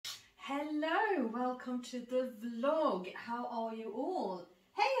Hello, welcome to the vlog. How are you all?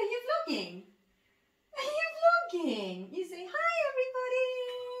 Hey, are you vlogging? Are you vlogging? You say hi everybody.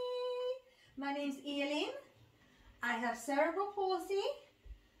 My name's Elin. I have cerebral palsy.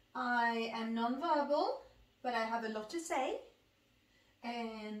 I am non-verbal, but I have a lot to say.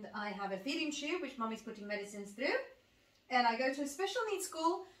 And I have a feeding tube, which Mummy's putting medicines through. And I go to a special needs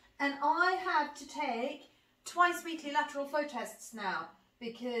school, and I have to take twice weekly lateral flow tests now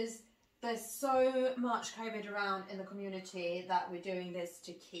because there's so much COVID around in the community that we're doing this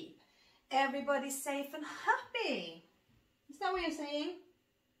to keep everybody safe and happy. Is that what you're saying?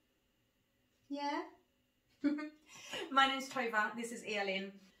 Yeah? My name's Tova, this is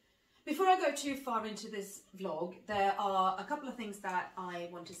Elin. Before I go too far into this vlog, there are a couple of things that I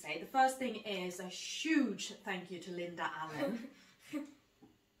want to say. The first thing is a huge thank you to Lynda Allen.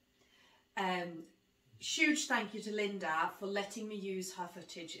 Huge thank you to Lynda for letting me use her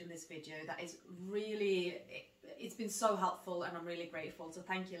footage in this video. That is really, it's been so helpful and I'm really grateful. So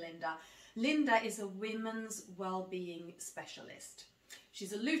thank you, Lynda. Lynda is a women's well-being specialist.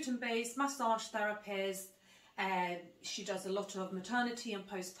 She's a Luton-based massage therapist. She does a lot of maternity and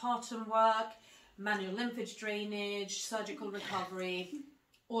postpartum work, manual lymphatic drainage, surgical recovery,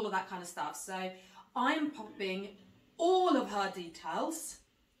 all of that kind of stuff. So I'm popping all of her details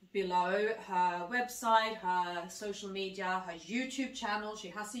below, her website, her social media, her YouTube channel. She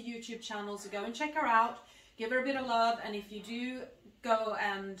has a YouTube channel, so go and check her out, give her a bit of love. And if you do go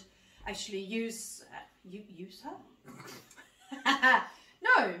and actually use her,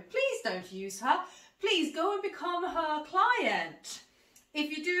 no, please don't use her. Please go and become her client.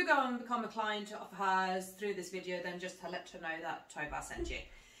 If you do go and become a client of hers through this video, then just let her know that Tova sent you.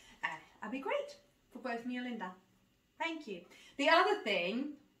 That'd be great for both me and Lynda. Thank you. The other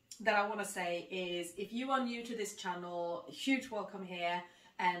thing that I want to say is, if you are new to this channel, huge welcome here,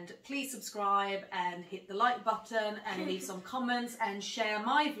 and please subscribe and hit the like button and leave some comments and share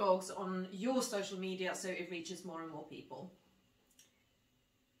my vlogs on your social media so it reaches more and more people.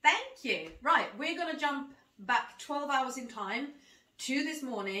 Thank you. Right, we're going to jump back 12 hours in time to this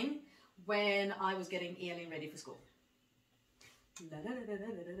morning when I was getting Elin ready for school.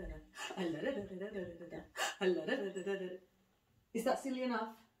 Is that silly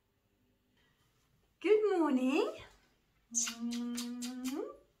enough? Good morning. Good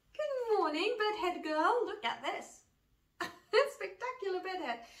morning, bedhead girl. Look at this. Spectacular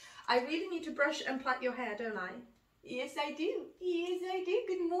bedhead. I really need to brush and plait your hair, don't I? Yes, I do. Yes, I do.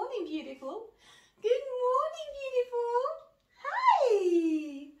 Good morning, beautiful. Good morning, beautiful.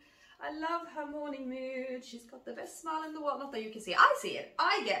 Hi. I love her morning mood. She's got the best smile in the world. Not that you can see. I see it.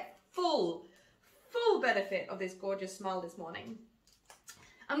 I get full benefit of this gorgeous smile this morning.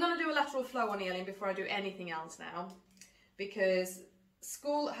 I'm going to do a lateral flow on Elin before I do anything else now, because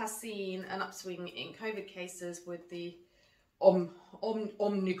school has seen an upswing in COVID cases with the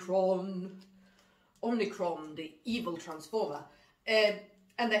Omicron, the evil transformer, and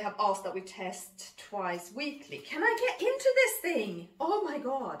they have asked that we test twice weekly. Can I get into this thing? Oh my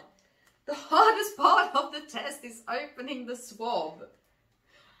god, the hardest part of the test is opening the swab.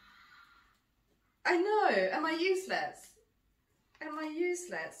 I know, am I useless? Am I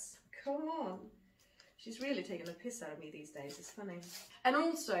useless? Come on. She's really taking a piss out of me these days, it's funny. And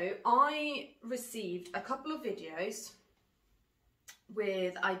also, I received a couple of videos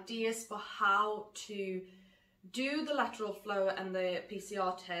with ideas for how to do the lateral flow and the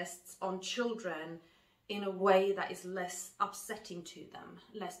PCR tests on children in a way that is less upsetting to them,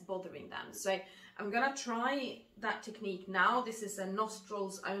 less bothering them. So I'm gonna try that technique now. This is a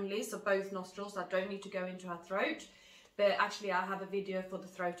nostrils only, so both nostrils. I don't need to go into her throat, but actually I have a video for the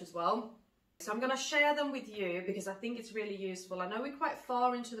throat as well. So I'm gonna share them with you because I think it's really useful. I know we're quite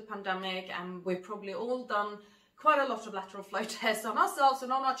far into the pandemic and we've probably all done quite a lot of lateral flow tests on ourselves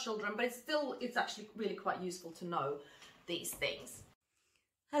and on our children, but it's actually really quite useful to know these things.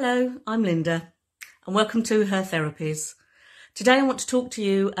 Hello, I'm Lynda and welcome to Her Therapies. Today I want to talk to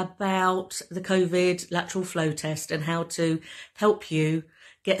you about the COVID lateral flow test and how to help you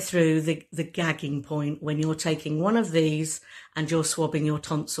get through the gagging point when you're taking one of these and you're swabbing your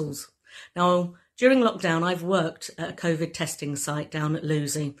tonsils. Now, during lockdown, I've worked at a COVID testing site down at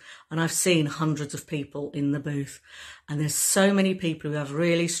Lucy, and I've seen hundreds of people in the booth. And there's so many people who have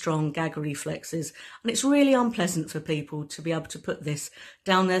really strong gag reflexes, and it's really unpleasant for people to be able to put this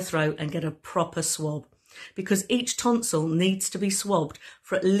down their throat and get a proper swab, because each tonsil needs to be swabbed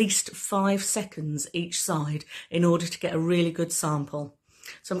for at least 5 seconds each side in order to get a really good sample.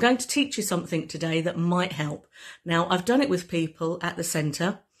 So I'm going to teach you something today that might help. Now, I've done it with people at the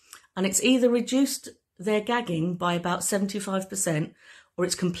centre, and it's either reduced their gagging by about 75% or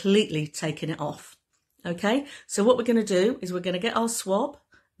it's completely taken it off. Okay, so what we're going to do is we're going to get our swab.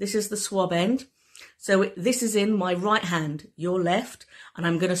 This is the swab end. So this is in my right hand, your left, and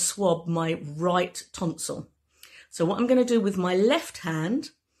I'm going to swab my right tonsil. So what I'm going to do with my left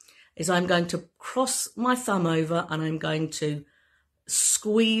hand is I'm going to cross my thumb over and I'm going to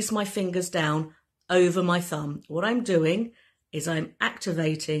squeeze my fingers down over my thumb. What I'm doing is I'm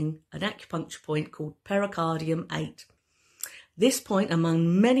activating an acupuncture point called pericardium 8. This point,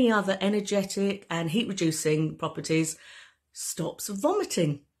 among many other energetic and heat-reducing properties, stops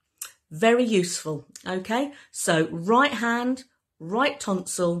vomiting. Very useful, okay? So right hand, right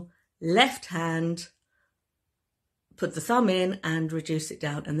tonsil, left hand, put the thumb in and reduce it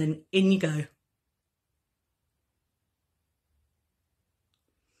down, and then in you go.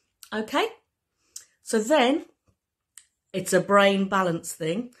 Okay? So then it's a brain balance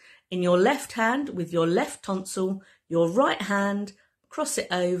thing. In your left hand with your left tonsil, your right hand, cross it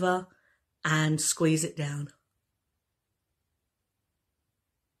over and squeeze it down.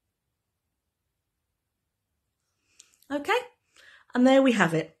 Okay, and there we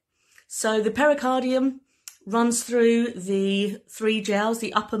have it. So the pericardium runs through the 3 jowls,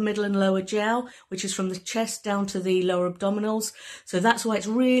 the upper, middle and lower jowl, which is from the chest down to the lower abdominals. So that's why it's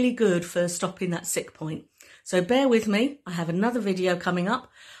really good for stopping that sick point. So bear with me, I have another video coming up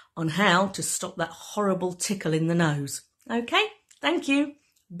on how to stop that horrible tickle in the nose. Okay, thank you.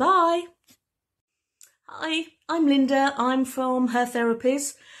 Bye. Hi, I'm Lynda. I'm from Her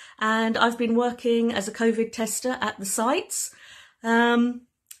Therapies, and I've been working as a COVID tester at the sites. And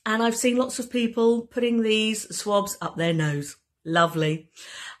I've seen lots of people putting these swabs up their nose. Lovely.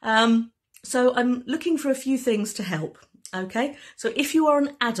 So I'm looking for a few things to help. Okay, so if you are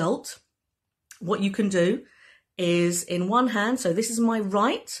an adult, what you can do is in one hand, so this is my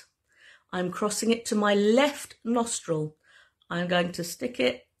right, I'm crossing it to my left nostril. I'm going to stick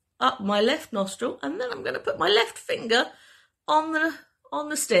it up my left nostril, and then I'm going to put my left finger on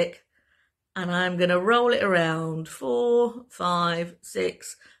the stick, and I'm going to roll it around 4, 5,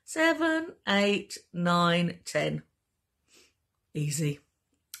 6, 7, 8, 9, 10. Easy.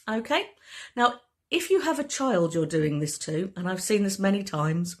 Okay. Now, if you have a child you're doing this to, and I've seen this many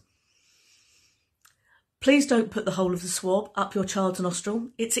times, please don't put the whole of the swab up your child's nostril.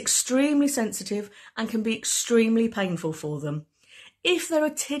 It's extremely sensitive and can be extremely painful for them. If they're a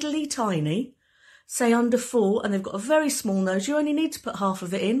tiddly tiny, say under 4, and they've got a very small nose, you only need to put half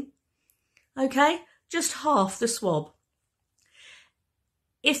of it in. Okay? Just half the swab.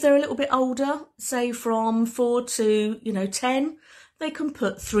 If they're a little bit older, say from 4 to, 10, they can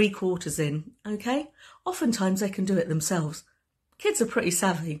put 3/4 in. Okay? Oftentimes they can do it themselves. Kids are pretty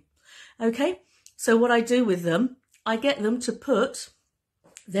savvy. Okay? So what I do with them, I get them to put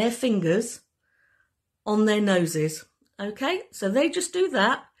their fingers on their noses. Okay, so they just do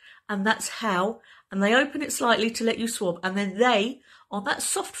that, and that's how, and they open it slightly to let you swab, and then they, on that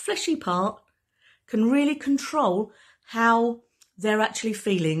soft fleshy part, can really control how they're actually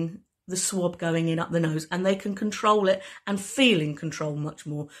feeling the swab going in up the nose, and they can control it and feel in control much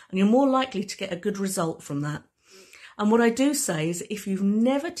more, and you're more likely to get a good result from that. And what I do say is, if you've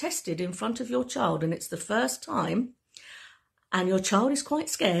never tested in front of your child and it's the first time, and your child is quite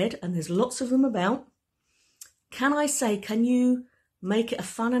scared, and there's lots of them about, can I say, can you make it a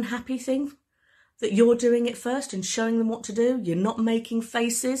fun and happy thing? That you're doing it first and showing them what to do. You're not making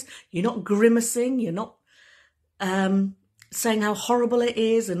faces. You're not grimacing. You're not saying how horrible it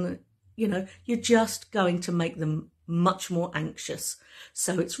is. And, you're just going to make them much more anxious.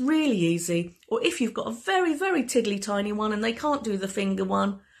 So it's really easy. Or if you've got a very, very tiddly tiny one and they can't do the finger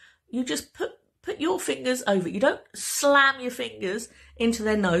one, you just put your fingers over it. You don't slam your fingers into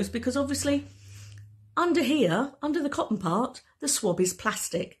their nose, because obviously under here, under the cotton part, the swab is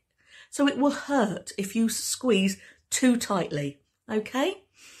plastic. So it will hurt if you squeeze too tightly. Okay?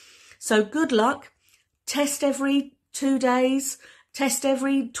 So good luck. Test every 2 days. Test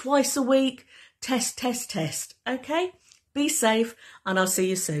every twice a week. Test. Okay? Be safe, and I'll see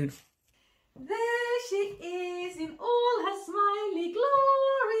you soon. There she is in all her smiley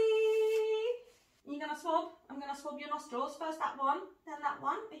glory. You're going to swab? I'm going to swab your nostrils. First that one, then that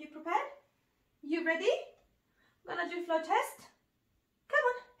one. Are you prepared? You ready? I'm going to do flow test. Come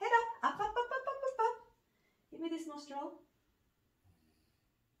on, head up. Up. Give me this nostril.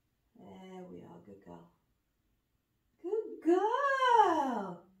 There we are. Good girl. Good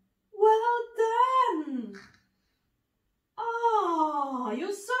girl. Well done. Oh,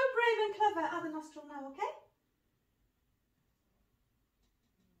 you're so brave and clever. Other nostril now, okay?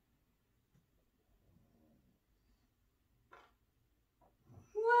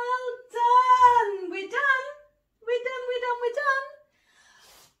 Well done. We're done. We're done.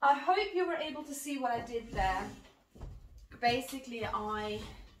 I hope you were able to see what I did there. Basically, I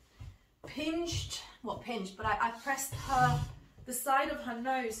pinched, but I pressed the side of her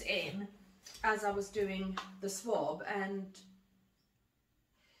nose in as I was doing the swab, and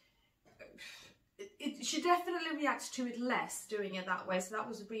she definitely reacts to it less doing it that way, so that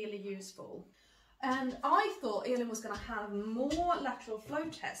was really useful. And I thought Elin was going to have more lateral flow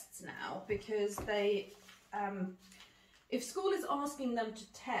tests now, because they, if school is asking them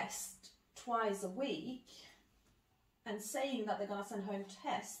to test twice a week and saying that they're going to send home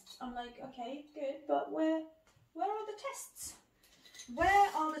tests, I'm like, okay, good, but where are the tests? Where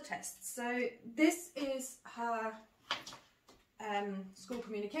are the tests? So this is her school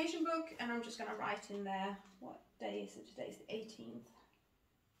communication book, and I'm just going to write in there, what day is it? Today is the 18th.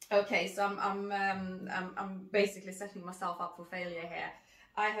 Okay, so I'm basically setting myself up for failure here.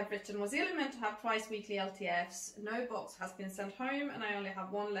 I have written, was Elin meant to have twice weekly LTFs? No box has been sent home, and I only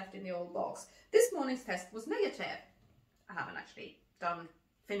have one left in the old box. This morning's test was negative. I haven't actually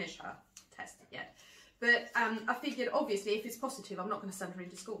finished her test yet. But I figured, obviously, if it's positive, I'm not going to send her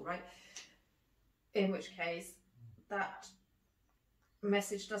into school, right? In which case, that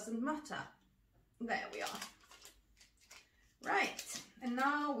message doesn't matter. There we are. Right, and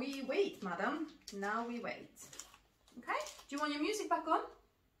now we wait, madam. Now we wait. Okay, do you want your music back on?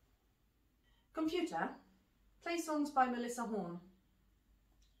 Computer, play songs by Melissa Horn.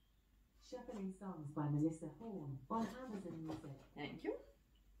 Shuffling songs by Melissa Horn on Amazon Music. Thank you.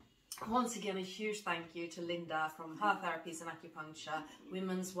 Once again, a huge thank you to Lynda from Her Therapies and Acupuncture,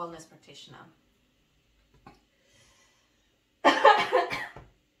 Women's Wellness Practitioner. Oh,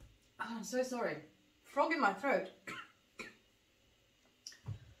 I'm so sorry. Frog in my throat.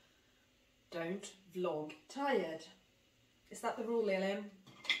 Don't vlog tired. Is that the rule, Elin?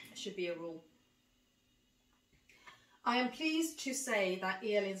 It should be a rule. I am pleased to say that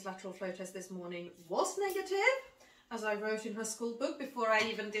Elin's lateral flow test this morning was negative, as I wrote in her school book before I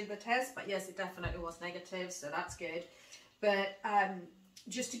even did the test, but yes, it definitely was negative, so that's good. But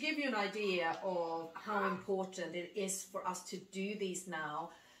just to give you an idea of how important it is for us to do these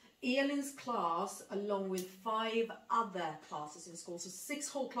now, Elin's class, along with 5 other classes in school, so 6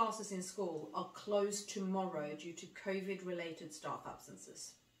 whole classes in school, are closed tomorrow due to COVID-related staff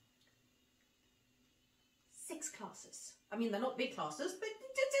absences. 6 classes. I mean, they're not big classes, but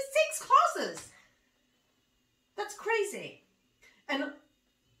it's 6 classes. That's crazy. And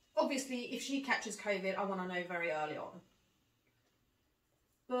obviously, if she catches COVID, I want to know very early on.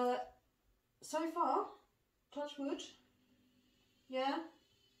 But so far, touch wood, yeah.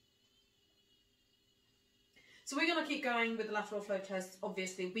 So we're going to keep going with the lateral flow tests.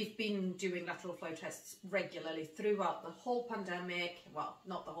 Obviously, we've been doing lateral flow tests regularly throughout the whole pandemic. Well,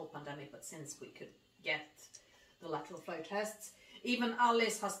 not the whole pandemic, but since we could get the lateral flow tests. Even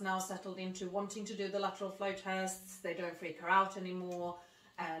Alice has now settled into wanting to do the lateral flow tests. They don't freak her out anymore,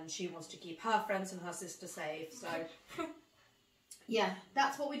 and she wants to keep her friends and her sister safe. So yeah,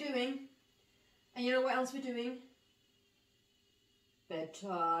 that's what we're doing. And you know what else we're doing?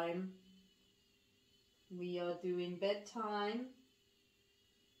 Bedtime. We are doing bedtime.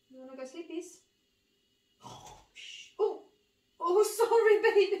 You wanna go sleepies? Oh, sorry,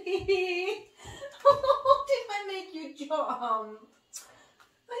 baby. Oh, did I make you jump?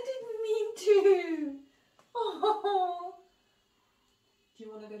 I didn't mean to. Oh. Do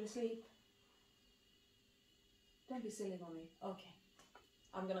you want to go to sleep? Don't be silly, mommy. Okay.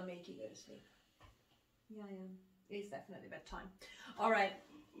 I'm going to make you go to sleep. Yeah, I am. It's definitely bedtime. All right.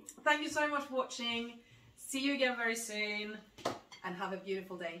 Thank you so much for watching. See you again very soon. And have a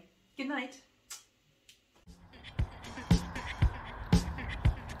beautiful day. Good night.